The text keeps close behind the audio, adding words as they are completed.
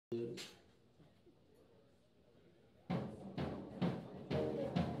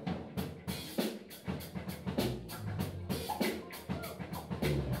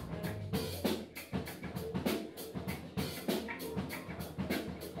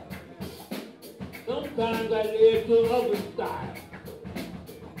Sometimes I live to oven style.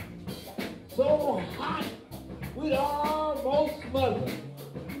 So hot, we'd almost smother.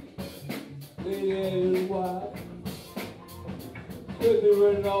 Lay there a little while. She'll be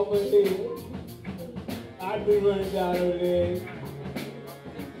running off her head. I'd be running down her leg.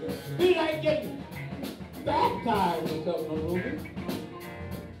 Be like getting baptized or something, Ruby.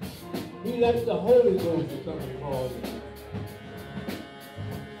 Be like the Holy Ghost or something called it.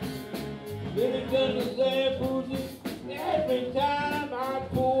 Then it done the same bougie. Every time I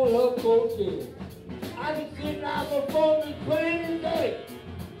pull her coattail, I can see now performing plain as day.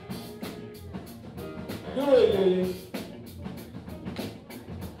 Do it, Lily.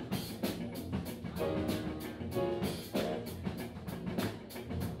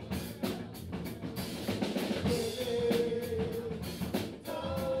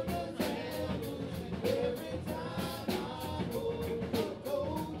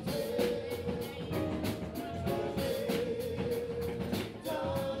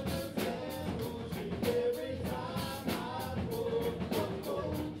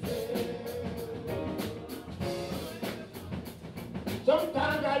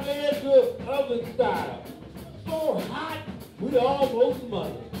 Sometimes I live to oven style. So hot, we'd almost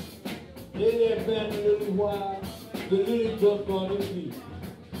mother. Lay there bend a little while, the little jump on her feet.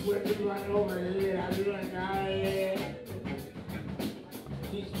 Sweating right over her head, I be running down her head.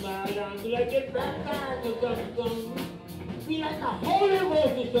 She smiled down and be like, get baptized or something. Be like a Holy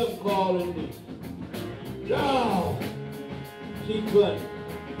Ghost or something calling me. No! She couldn't.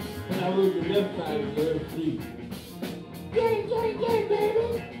 When I was the left side of her feet. Yay, yay, yay,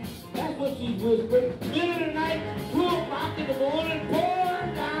 baby! That's what she whispered. Middle of the night, 2 o'clock in the morning,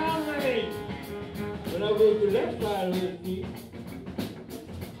 pouring down rain. When I was the left side of her feet,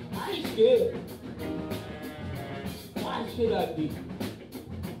 I ain't scared. Why should I be?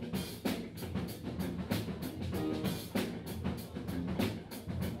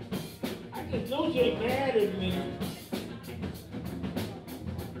 I just know she ain't mad at me.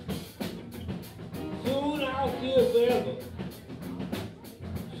 Soon I'll see her forever.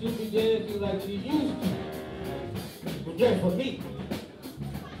 She'll be dancing like she used to. But just for me.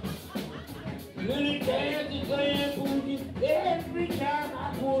 Lily dances playing bougie every time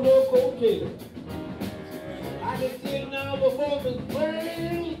I pull her coattail. I can see it now before the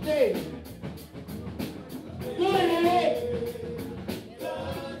plain day. Good head.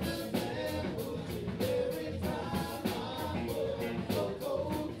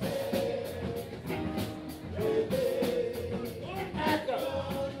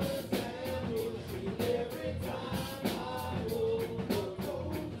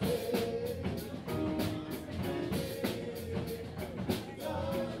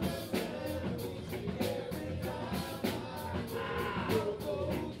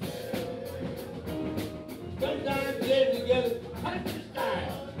 Sometimes get together country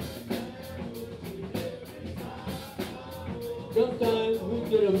style. Sometimes we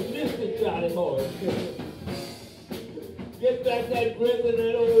get a Mr. Charlie horse. Get back that grip and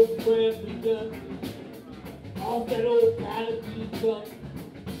that old crampy gun. Off that old pallet she come.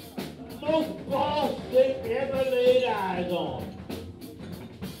 Most boss they ever laid eyes on.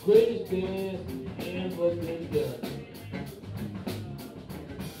 Greatest dance ever been done.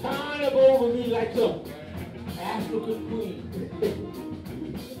 Turn up over me like some African queen.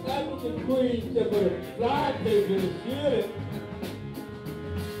 African queen took a fly paper and ceiling.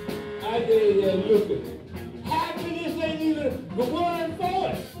 I gave that looking. Happiness ain't even the word for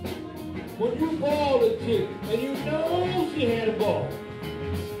it. When you ball a chick and you know she had a ball,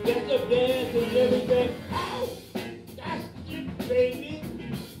 gets up dancing and everything. Ow! That's it, baby.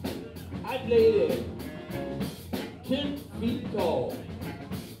 I'd lay there, 10 feet tall.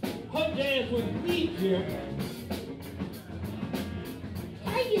 Her dance with me, Jim.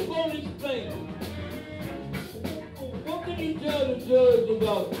 How you gonna explain? What can you tell the judge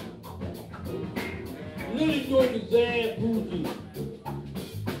about Lily doing the Zambouji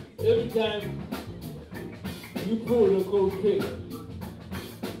every time you pull her coattail?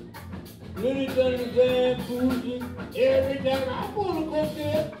 Lily done the Zambouji every time I pull her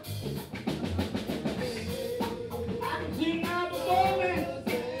coattail. I can see now before me.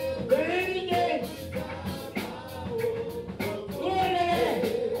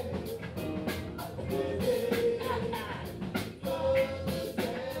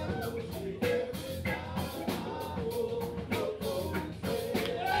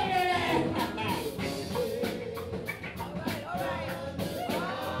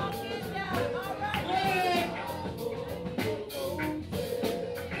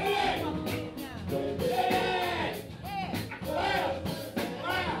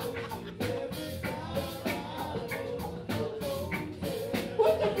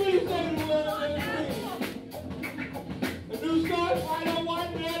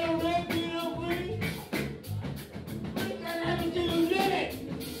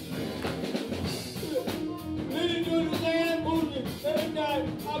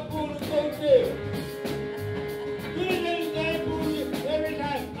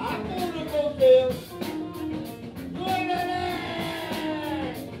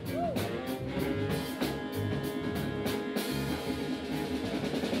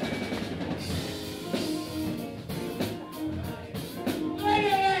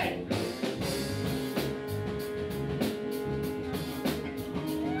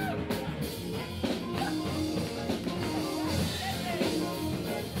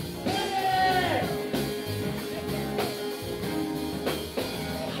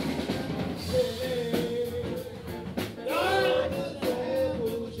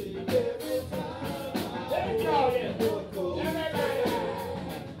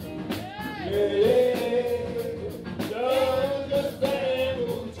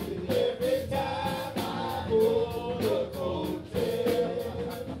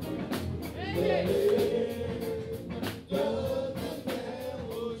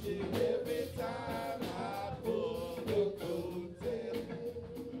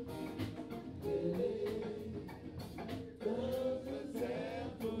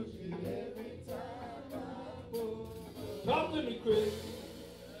 Talk to me, Chris.